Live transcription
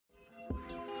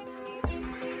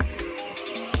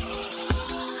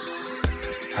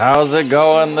How's it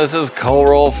going? This is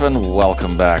Kolrolf and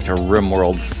welcome back to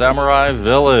RimWorld Samurai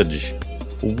Village,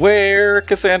 where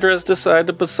Cassandra has decided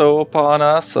to bestow upon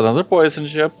us another poison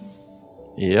ship.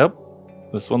 Yep,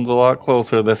 this one's a lot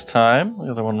closer this time. The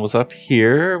other one was up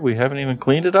here. We haven't even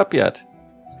cleaned it up yet.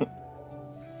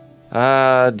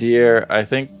 Ah, dear. I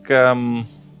think,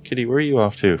 Kitty, where are you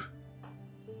off to?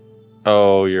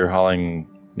 Oh, you're hauling,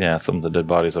 yeah, some of the dead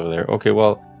bodies over there. Okay,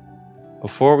 well,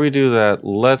 before we do that,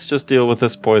 let's just deal with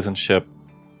this poison ship.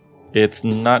 It's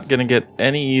not gonna get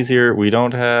any easier. We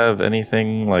don't have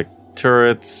anything like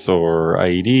turrets or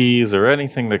IEDs or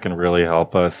anything that can really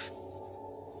help us.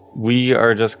 We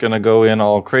are just gonna go in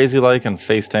all crazy like and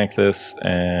face tank this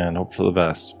and hope for the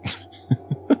best.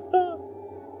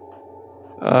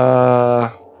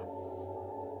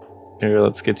 Here,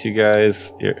 let's get you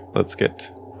guys, here, let's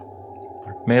get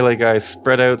our melee guys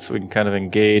spread out so we can kind of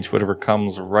engage whatever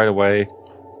comes right away.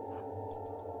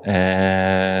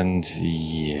 And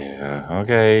yeah,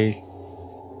 okay.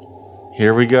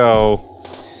 Here we go.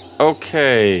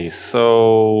 Okay,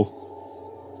 so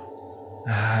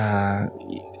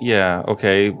yeah,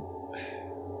 okay.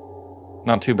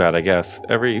 Not too bad, I guess.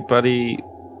 Everybody,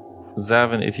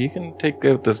 Zavin, if you can take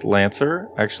out this Lancer,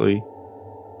 actually,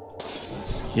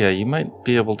 yeah, you might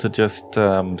be able to just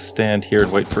stand here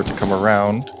and wait for it to come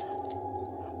around.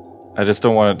 I just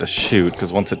don't want it to shoot,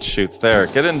 because once it shoots there,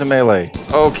 get into melee.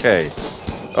 Okay.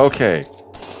 Okay.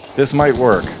 This might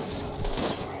work.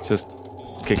 Just,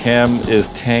 Kakam is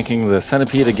tanking the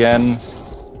centipede again.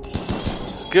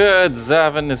 Good,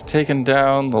 Zavin is taking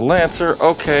down the Lancer.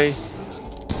 Okay.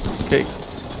 Okay,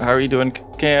 how are you doing,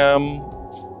 Kakam?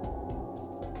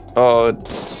 Oh, it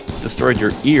destroyed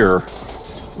your ear.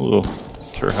 Ooh,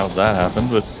 not sure how that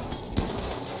happened, but...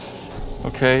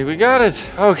 Okay, we got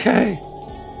it! Okay.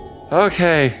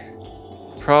 Okay.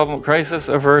 Crisis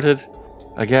averted.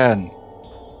 Again.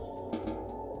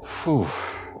 Whew.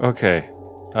 Okay.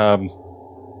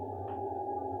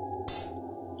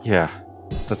 Yeah.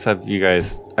 Let's have you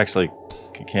guys... Actually,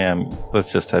 Cam,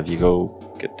 let's just have you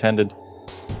go get tended.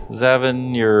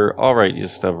 Zavin, you're alright. You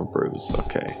just have a bruise.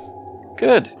 Okay.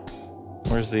 Good.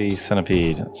 Where's the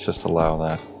centipede? Let's just allow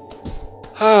that.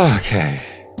 Okay.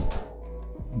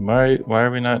 Why are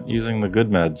we not using the good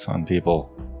meds on people?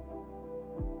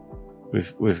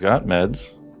 We've got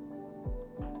meds.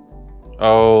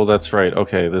 Oh, that's right.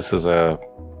 Okay, this is a...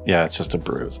 Yeah, it's just a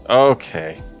bruise.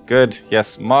 Okay, good.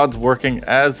 Yes, mods working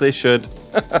as they should.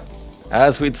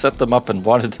 As we'd set them up and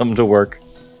wanted them to work.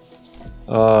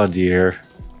 Oh, dear.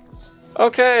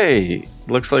 Okay,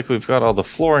 looks like we've got all the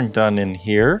flooring done in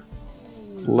here.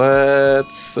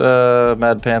 Let's,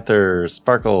 Mad Panther,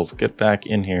 Sparkles, get back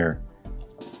in here.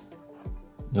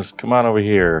 Just come on over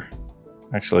here.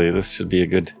 Actually, this should be a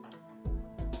good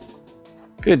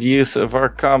use of our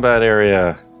combat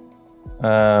area.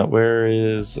 Where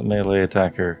is a melee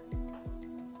attacker?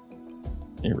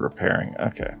 You're repairing,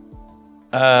 okay.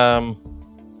 Now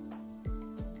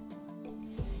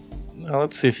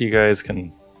let's see if you guys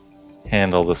can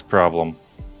handle this problem.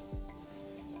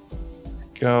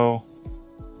 Go.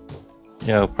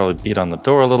 Yeah, I'll probably beat on the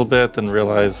door a little bit, then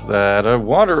realize that a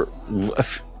water...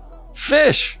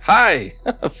 Fish! Hi!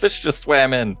 A fish just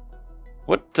swam in.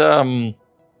 What,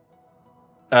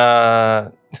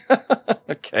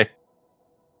 okay.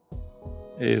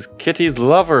 Is Kitty's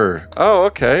lover. Oh,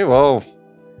 okay, well...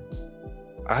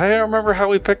 I don't remember how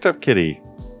we picked up Kitty.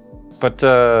 But,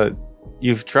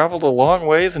 you've traveled a long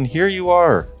ways and here you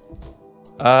are.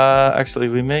 Actually,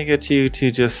 we may get you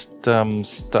to just,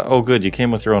 oh, good, you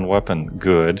came with your own weapon.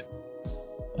 Good.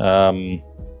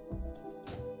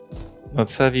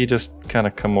 Let's have you just kind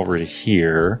of come over to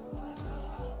here.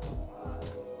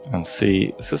 And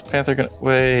see, is this panther gonna...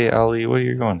 Wait, Ali, where are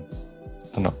you going?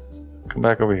 Oh, no. Come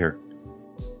back over here.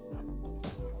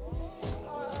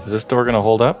 Is this door gonna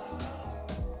hold up?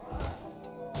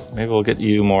 Maybe we'll get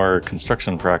you more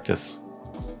construction practice.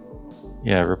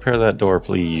 Yeah, repair that door,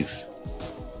 please.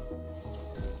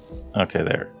 Okay,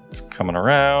 there. It's coming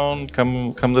around.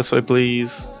 Come this way,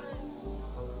 please.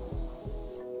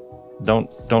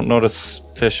 Don't notice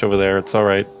fish over there. It's all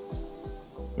right.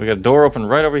 We got a door open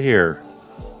right over here.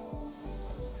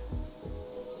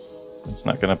 It's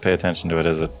not gonna pay attention to it,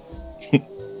 is it?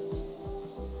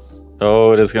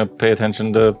 Oh, it is gonna pay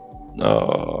attention to...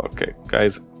 Oh, okay.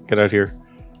 Guys, get out here.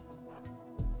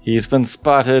 He's been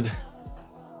spotted.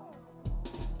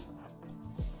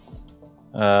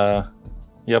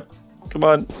 Yep. Come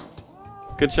on.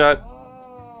 Good shot.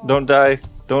 Don't die.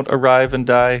 Don't arrive and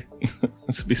die.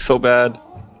 This would be so bad.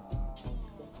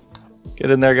 Get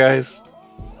in there, guys.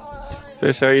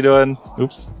 Fish, how you doing?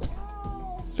 Oops.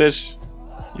 Fish,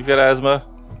 you've got asthma.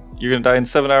 You're gonna die in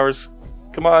 7 hours.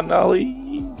 Come on,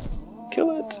 Ali.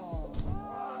 Kill it.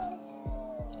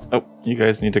 Oh, you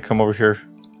guys need to come over here.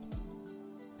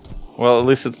 Well, at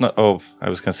least it's not... Oh, I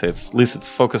was gonna say, at least it's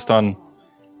focused on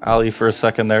Ali for a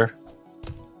second there.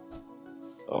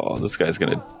 Oh, this guy's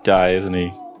gonna die, isn't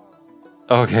he?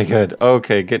 Okay, good.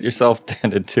 Okay, get yourself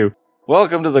tended to.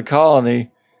 Welcome to the colony.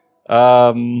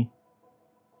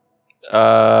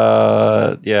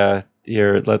 Yeah,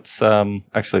 here, let's,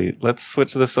 actually, let's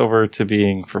switch this over to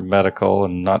being for medical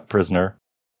and not prisoner.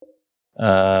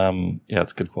 Yeah,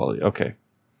 it's good quality. Okay.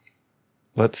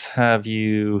 Let's have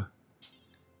you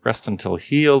rest until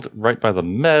healed, right by the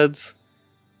meds.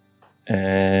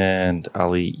 And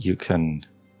Ali, you can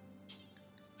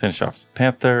finish off the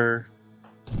panther.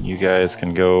 You guys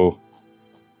can go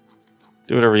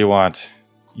do whatever you want.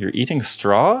 You're eating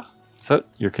straw? Is that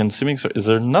you're consuming straw? Is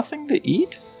there nothing to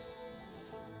eat?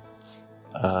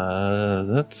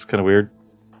 That's kind of weird.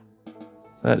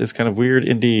 That is kind of weird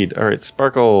indeed. Alright,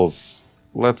 Sparkles.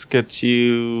 Let's get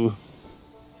you...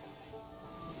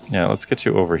 Yeah, let's get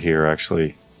you over here,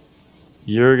 actually.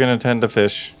 You're gonna tend to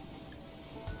fish.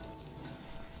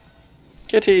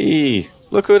 Kitty!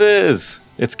 Look who it is!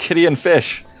 It's Kitty and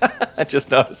Fish! I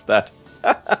just noticed that.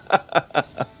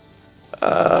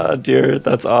 Ah, dear,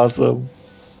 that's awesome.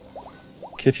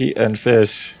 Kitty and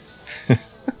Fish.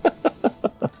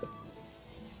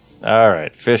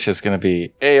 Alright, Fish is gonna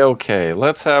be A-okay.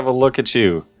 Let's have a look at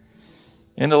you.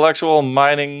 Intellectual,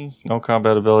 mining, no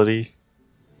combat ability.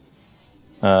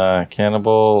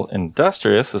 Cannibal,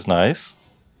 industrious is nice.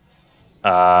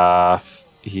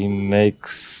 He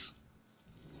makes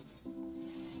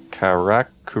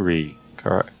karakuri.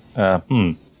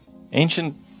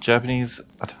 Ancient Japanese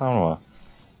automata.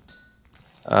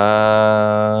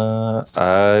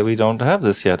 We don't have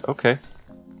this yet. Okay.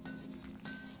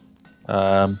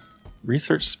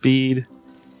 Research speed,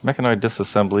 mechanoid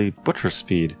disassembly, butcher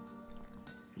speed.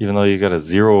 Even though you got a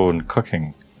 0 in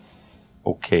cooking.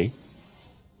 Okay.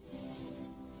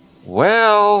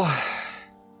 Well,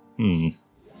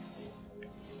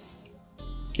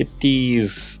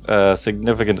 Kitty's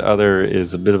significant other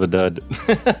is a bit of a dud.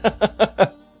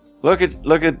 Look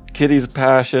at Kitty's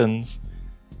passions,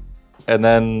 and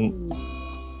then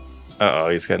uh oh,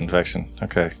 he's got infection.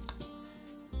 Okay,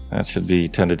 that should be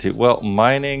tended to. Well,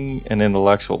 mining and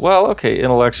intellectual. Well, okay,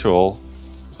 intellectual.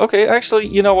 Okay, actually,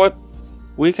 you know what?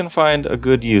 We can find a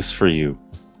good use for you.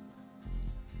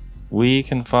 We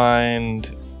can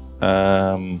find.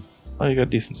 Oh, you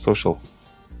got decent social.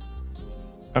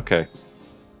 Okay.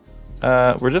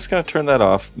 We're just gonna turn that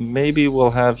off. Maybe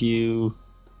we'll have you...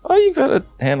 Oh, you got a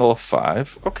handle of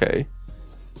 5. Okay.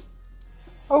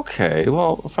 Okay,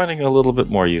 well, finding a little bit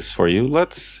more use for you.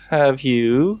 Let's have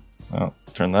you... Oh,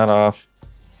 turn that off.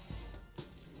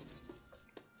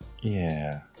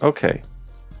 Yeah. Okay.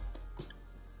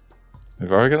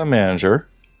 We've already got a manager.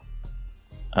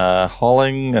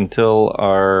 Hauling until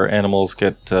our animals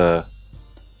get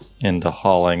into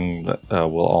hauling.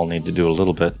 We'll all need to do a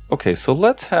little bit. Okay, so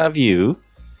let's have you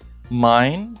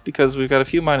mine, because we've got a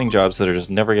few mining jobs that are just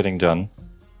never getting done.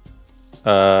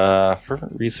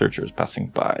 Fervent researchers passing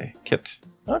by. Kit.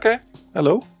 Okay,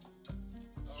 hello.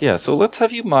 Yeah, so let's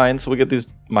have you mine so we get these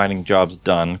mining jobs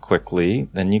done quickly.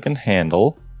 Then you can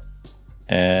handle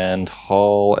and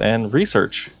haul and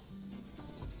research.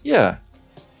 Yeah.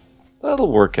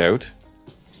 That'll work out.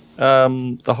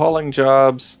 The hauling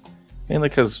jobs, mainly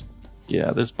because, yeah,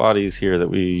 there's bodies here that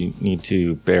we need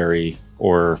to bury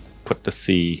or put to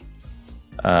sea.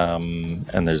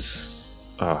 And there's...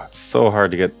 Oh, it's so hard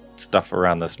to get stuff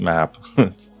around this map.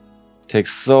 It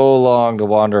takes so long to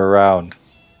wander around.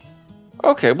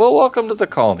 Okay, well, welcome to the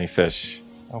colony, Fish.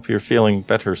 Hope you're feeling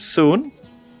better soon.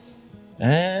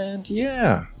 And,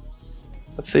 yeah.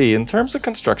 Let's see, in terms of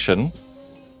construction...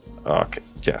 Okay,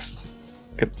 Jess.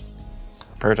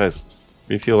 Prioritize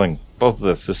refueling both of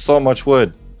this. There's so much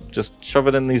wood. Just shove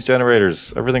it in these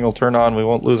generators. Everything will turn on. We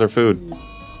won't lose our food.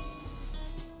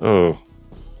 Oh.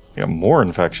 You got more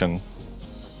infection.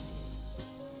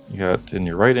 You got in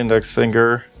your right index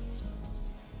finger.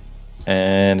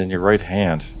 And in your right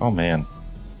hand. Oh, man.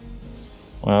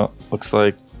 Well, looks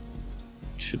like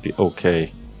you should be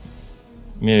okay.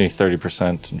 Immunity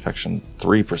 30%. Infection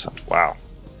 3%. Wow.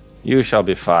 You shall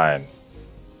be fine.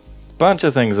 Bunch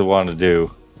of things I want to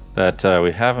do that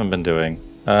we haven't been doing.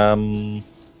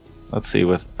 Let's see,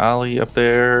 with Ali up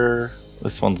there,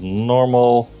 this one's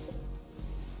normal.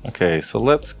 Okay, so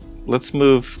let's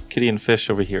move Kitty and Fish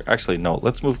over here. Actually, no,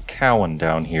 let's move Cowan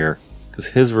down here because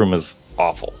his room is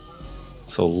awful.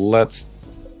 So let's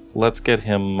get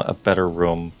him a better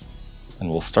room, and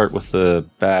we'll start with the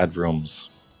bad rooms.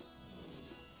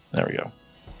 There we go.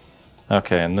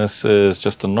 Okay, and this is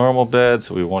just a normal bed,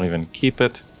 so we won't even keep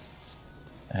it.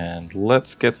 And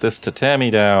let's get this tatami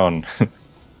down.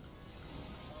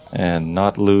 And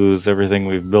not lose everything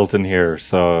we've built in here.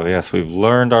 So yes, we've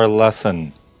learned our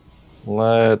lesson.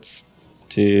 Let's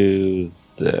do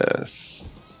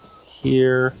this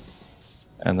here.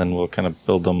 And then we'll kind of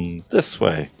build them this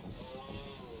way.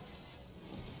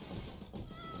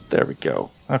 There we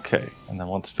go. Okay, and then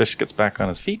once Fish gets back on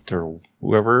his feet, or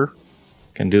whoever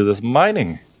can do this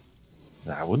mining,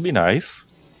 that would be nice.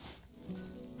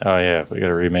 Oh yeah, we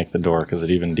gotta remake the door because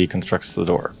it even deconstructs the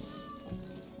door.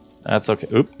 That's okay.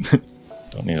 Oop.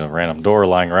 Don't need a random door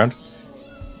lying around.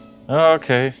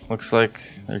 Okay, looks like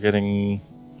they're getting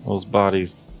those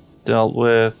bodies dealt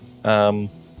with.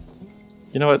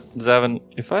 You know what, Zavin?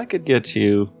 If I could get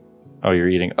you... Oh, you're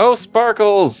eating. Oh,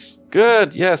 Sparkles!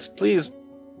 Good, yes, please.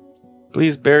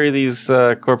 Please bury these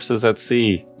corpses at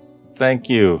sea. Thank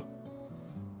you.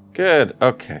 Good,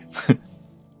 okay.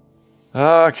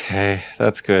 Okay,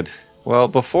 that's good. Well,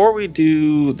 before we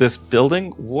do this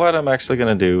building, what I'm actually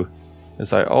going to do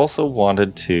is I also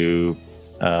wanted to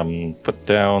put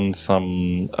down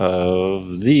some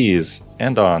of these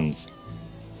end-ons.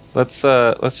 Let's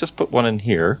just put one in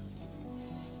here,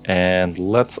 and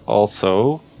let's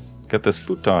also get this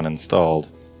futon installed.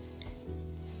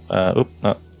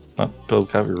 Not build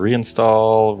copy,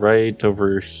 reinstall right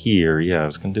over here. Yeah, I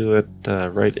was going to do it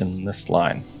right in this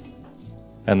line.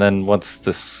 And then once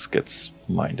this gets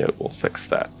mined out, we'll fix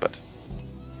that, but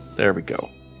there we go.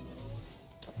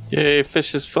 Yay,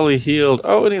 Fish is fully healed.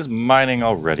 Oh, and he's mining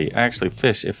already. Actually,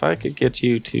 Fish, if I could get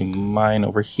you to mine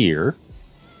over here.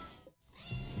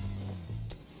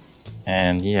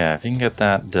 And yeah, if you can get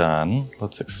that done,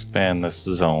 let's expand this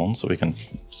zone so we can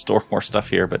store more stuff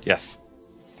here, but yes.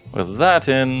 With that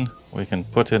in, we can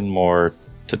put in more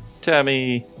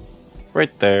tatami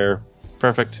right there.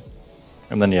 Perfect.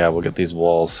 And then, yeah, we'll get these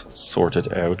walls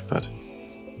sorted out, but...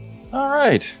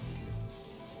 Alright.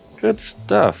 Good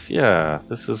stuff. Yeah,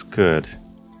 this is good.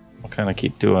 I'll kind of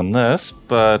keep doing this,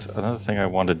 but another thing I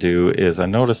want to do is I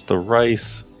noticed the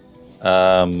rice...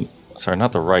 sorry,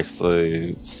 not the rice,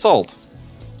 the salt.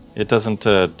 It doesn't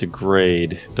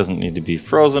degrade. It doesn't need to be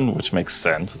frozen, which makes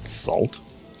sense. It's salt.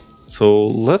 So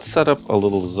let's set up a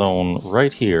little zone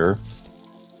right here.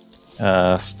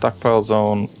 Stockpile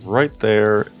zone right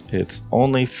there. It's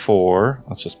only for,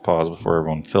 let's just pause before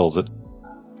everyone fills it.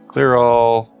 Clear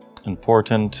all,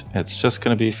 important. It's just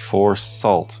going to be for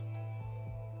salt.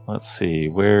 Let's see,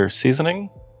 where seasoning?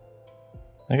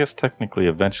 I guess technically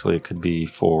eventually it could be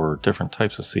for different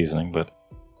types of seasoning, but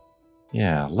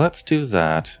yeah, let's do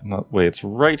that. And that way it's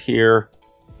right here.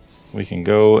 We can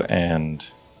go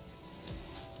and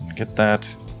get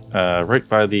that right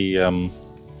by the,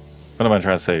 what am I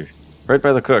trying to say? Right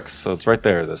by the cooks, so it's right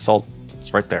there, the salt.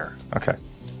 It's right there. Okay.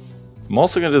 I'm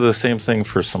also going to do the same thing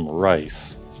for some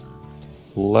rice.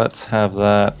 Let's have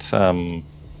that...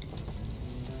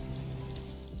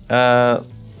 yeah,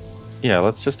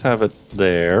 let's just have it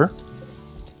there.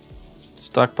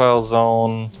 Stockpile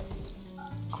zone.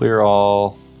 Clear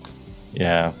all.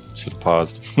 Yeah, should have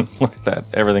paused. Look at that.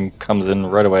 Everything comes in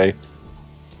right away.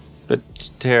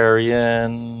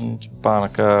 Vegetarian.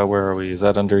 Japonica. Where are we? Is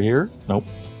that under here? Nope.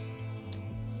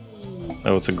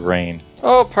 Oh, it's a grain.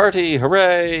 Oh, party!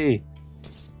 Hooray!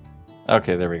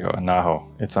 Okay, there we go. Anaho.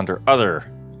 It's under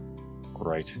other.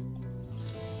 Right.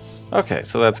 Okay,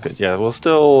 so that's good. Yeah, we'll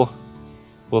still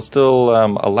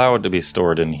allow it to be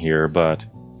stored in here, but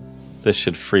this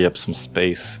should free up some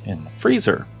space in the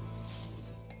freezer.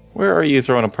 Where are you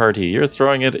throwing a party? You're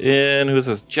throwing it in, who's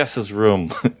this? Jess's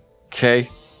room. Okay.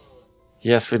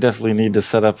 Yes, we definitely need to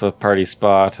set up a party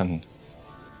spot and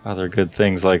other good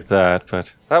things like that,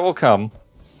 but that will come.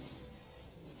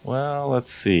 Well,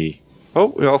 let's see. Oh,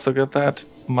 we also got that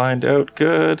mined out.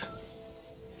 Good.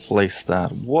 Place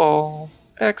that wall.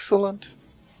 Excellent.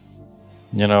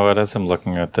 You know what, as I'm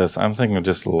looking at this, I'm thinking of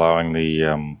just allowing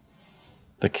the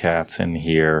cats in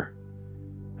here.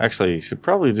 Actually, you should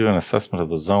probably do an assessment of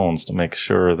the zones to make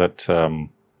sure that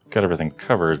got everything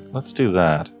covered. Let's do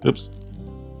that. Oops.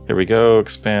 Here we go.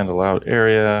 Expand allowed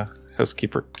area.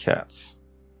 Housekeeper cats.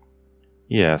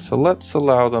 Yeah, so let's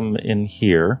allow them in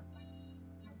here.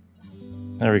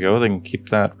 There we go. They can keep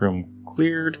that room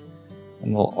cleared.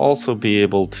 And they'll also be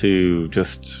able to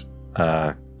just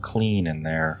clean in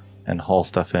there and haul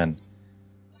stuff in.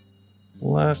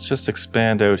 Let's just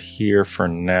expand out here for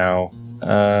now.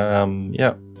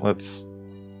 Yeah, let's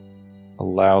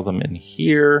allow them in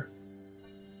here.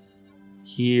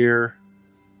 Here.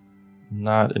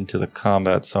 Not into the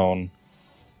combat zone.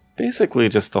 Basically,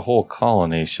 just the whole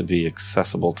colony should be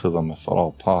accessible to them if at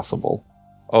all possible.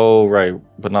 Oh, right,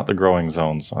 but not the growing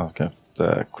zones. Okay,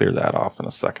 clear that off in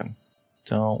a second.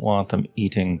 Don't want them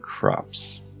eating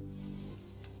crops.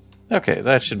 Okay,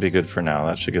 that should be good for now.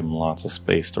 That should give them lots of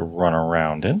space to run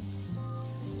around in.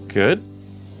 Good.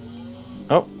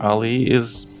 Oh, Ali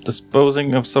is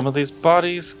disposing of some of these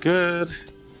bodies. Good.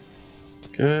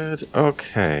 Good.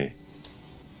 Okay.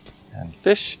 And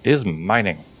fish is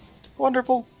mining.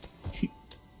 Wonderful.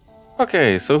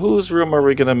 Okay, so whose room are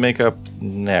we going to make up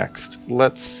next?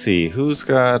 Let's see. Who's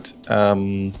got...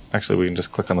 actually, we can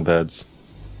just click on the beds.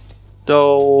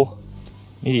 Dull.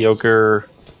 Mediocre.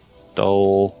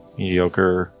 Dull.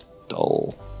 Mediocre.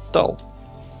 Dull. Dull.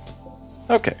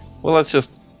 Okay, well,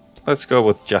 let's go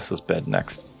with Jess's bed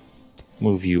next.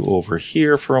 Move you over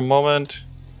here for a moment.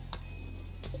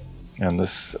 And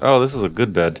this... Oh, this is a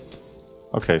good bed.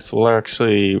 Okay, so we're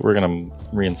going to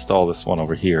reinstall this one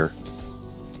over here.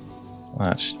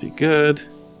 That should be good.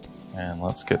 And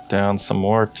let's get down some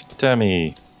more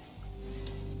Totemi.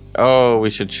 Oh, we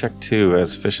should check too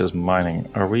as fish is mining.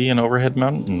 Are we in Overhead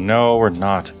Mountain? No, we're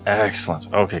not.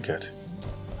 Excellent. Okay, good.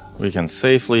 We can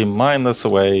safely mine this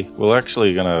away. We're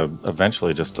actually going to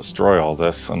eventually just destroy all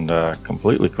this and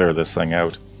completely clear this thing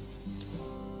out.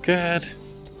 Good.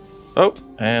 Oh,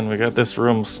 and we got this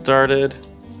room started.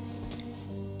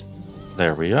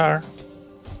 There we are.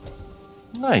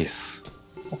 Nice.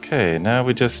 Okay, now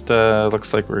we just,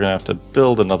 looks like we're gonna have to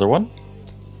build another one.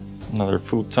 Another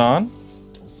futon.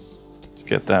 Let's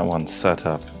get that one set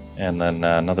up. And then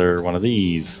another one of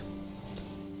these.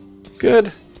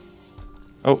 Good.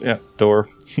 Oh, yeah, door.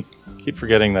 Keep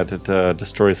forgetting that it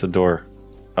destroys the door.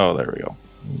 Oh, there we go.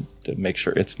 To make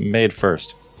sure it's made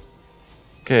first.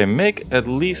 Okay, make at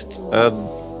least a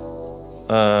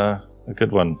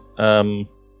good one.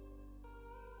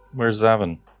 Where's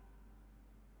Zavin?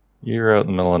 You're out in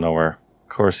the middle of nowhere. Of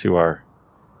course you are.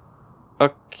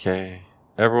 Okay.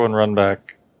 Everyone run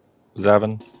back.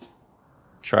 Zavin,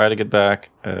 try to get back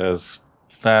as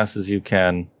fast as you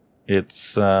can.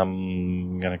 It's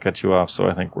gonna cut you off, so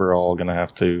I think we're all gonna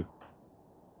have to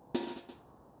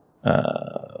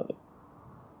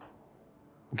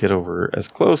get over as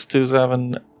close to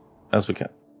Zavin as we can.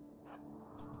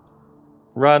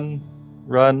 Run.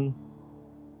 Run.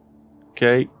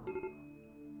 Okay.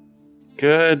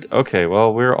 Good. Okay,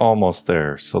 well, we're almost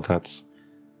there, so that's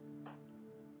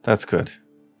good.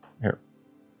 Here.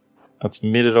 Let's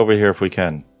meet it over here if we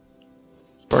can.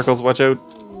 Sparkles, watch out.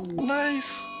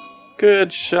 Nice.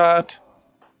 Good shot.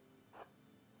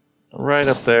 Right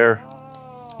up there.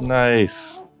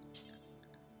 Nice.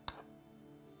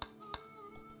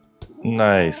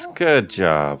 Nice. Good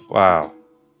job. Wow.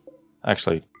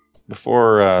 Actually,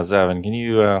 before Zavin, can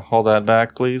you haul that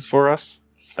back, please, for us?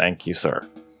 Thank you, sir.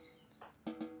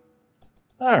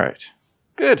 Alright.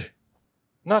 Good.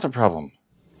 Not a problem.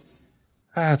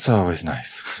 That's always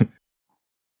nice.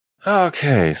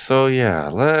 Okay, so yeah,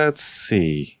 let's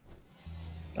see.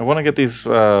 I want to get these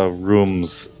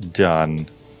rooms done.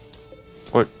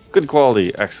 What? Good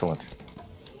quality. Excellent.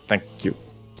 Thank you.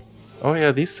 Oh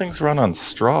yeah, these things run on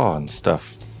straw and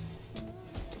stuff.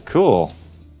 Cool.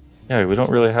 Yeah, we don't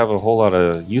really have a whole lot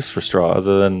of use for straw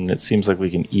other than it seems like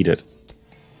we can eat it.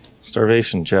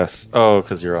 Starvation, Jess. Oh,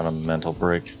 because you're on a mental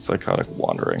break. Psychotic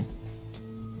wandering.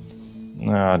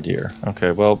 Oh dear.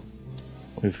 Okay, well,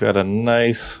 we've got a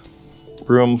nice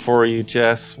room for you,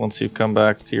 Jess, once you come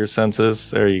back to your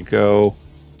senses. There you go.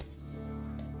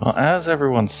 Well, as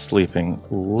everyone's sleeping,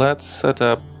 let's set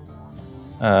up,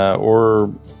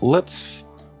 or let's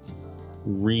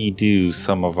redo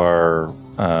some of our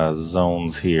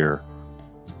zones here.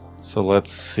 So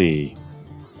let's see.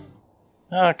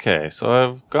 Okay, so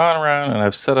I've gone around and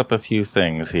I've set up a few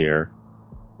things here.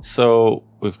 So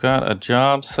we've got a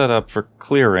job set up for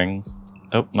clearing.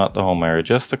 Oh, not the home area,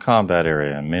 just the combat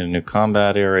area. I made a new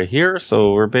combat area here,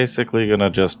 so we're basically gonna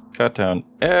just cut down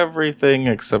everything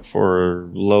except for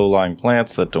low-lying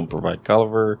plants that don't provide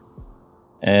cover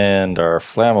and are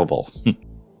flammable.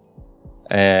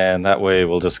 And that way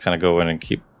we'll just kind of go in and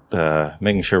keep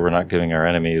making sure we're not giving our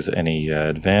enemies any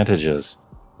advantages.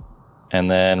 And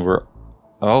then we're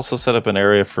also set up an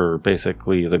area for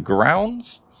basically the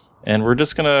grounds, and we're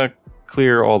just gonna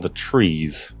clear all the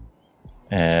trees.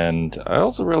 And I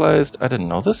also realized, I didn't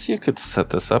know this, you could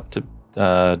set this up to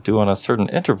do on a certain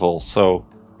interval, so...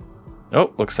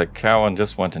 Oh, looks like Cowan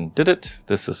just went and did it.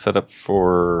 This is set up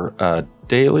for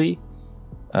daily.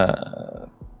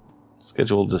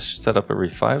 Scheduled to set up every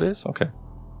 5 days? Okay.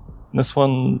 This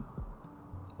one...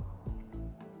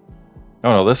 Oh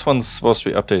no, this one's supposed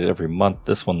to be updated every month.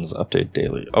 This one's updated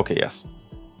daily. Okay, yes.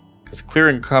 Because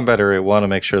clearing combat area, we want to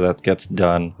make sure that gets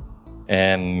done.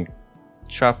 And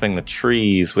chopping the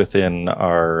trees within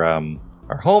our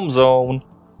home zone,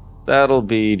 that'll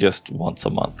be just once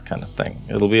a month kind of thing.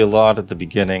 It'll be a lot at the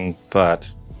beginning,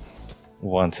 but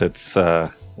once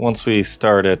we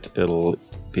start it, it'll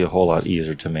be a whole lot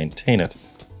easier to maintain it.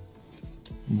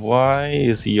 Why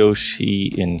is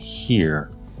Yoshi in here?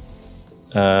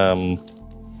 Animal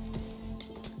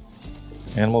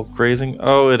grazing?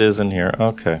 Oh, it is in here.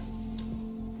 Okay.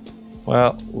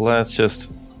 Well, let's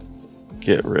just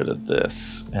get rid of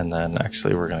this. And then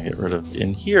actually we're going to get rid of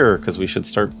in here because we should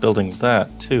start building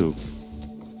that too.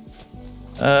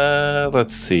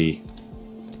 Let's see.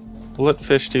 We'll let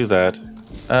fish do that.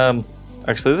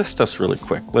 Actually, this stuff's really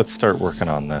quick. Let's start working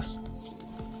on this.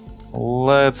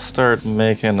 Let's start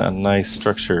making a nice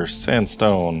structure.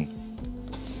 Sandstone.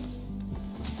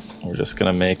 We're just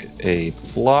going to make a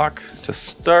block to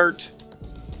start.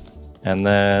 And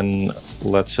then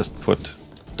let's just put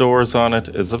doors on it.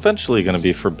 It's eventually going to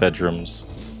be for bedrooms.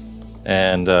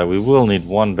 And we will need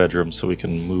one bedroom so we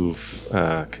can move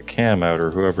Kakam out,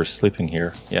 or whoever's sleeping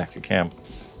here. Yeah, Kakam.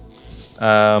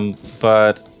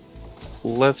 But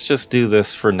let's just do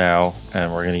this for now.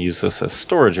 And we're going to use this as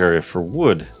storage area for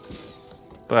wood.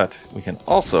 But we can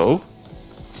also...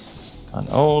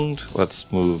 Unowned.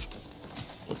 Let's move...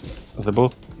 Are they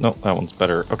both? No, that one's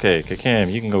better. Okay,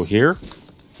 Kakam, you can go here.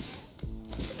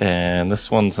 And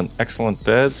this one's an excellent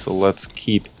bed, so let's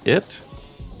keep it.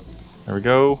 There we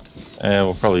go. And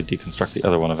we'll probably deconstruct the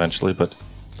other one eventually, but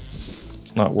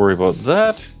let's not worry about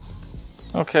that.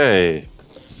 Okay.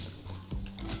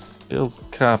 Build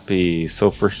copy.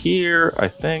 So for here, I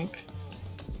think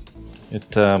it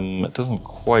doesn't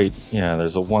quite... Yeah,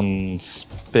 there's a one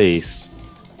space.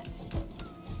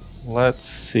 Let's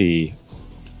see.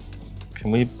 Can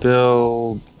we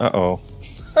build... Uh-oh.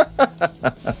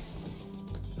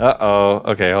 Uh-oh.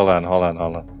 Okay, hold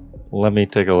on. Let me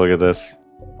take a look at this.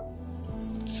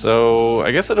 So,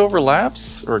 I guess it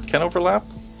overlaps, or it can overlap.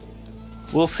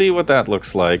 We'll see what that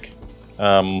looks like.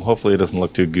 Hopefully it doesn't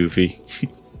look too goofy.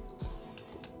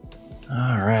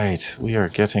 Alright, we are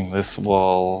getting this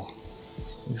wall...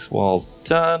 These walls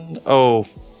done. Oh,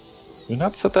 did we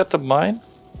not set that to mine?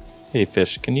 Hey,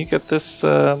 fish, can you get this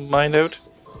mined out?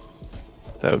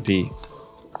 That would be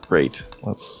great.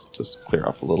 Let's just clear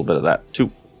off a little bit of that,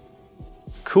 too.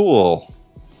 Cool.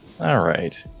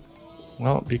 Alright.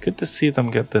 Well, it'd be good to see them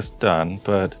get this done,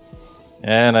 but...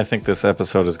 And I think this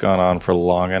episode has gone on for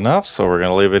long enough, so we're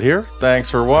going to leave it here. Thanks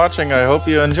for watching. I hope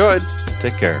you enjoyed.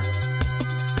 Take care.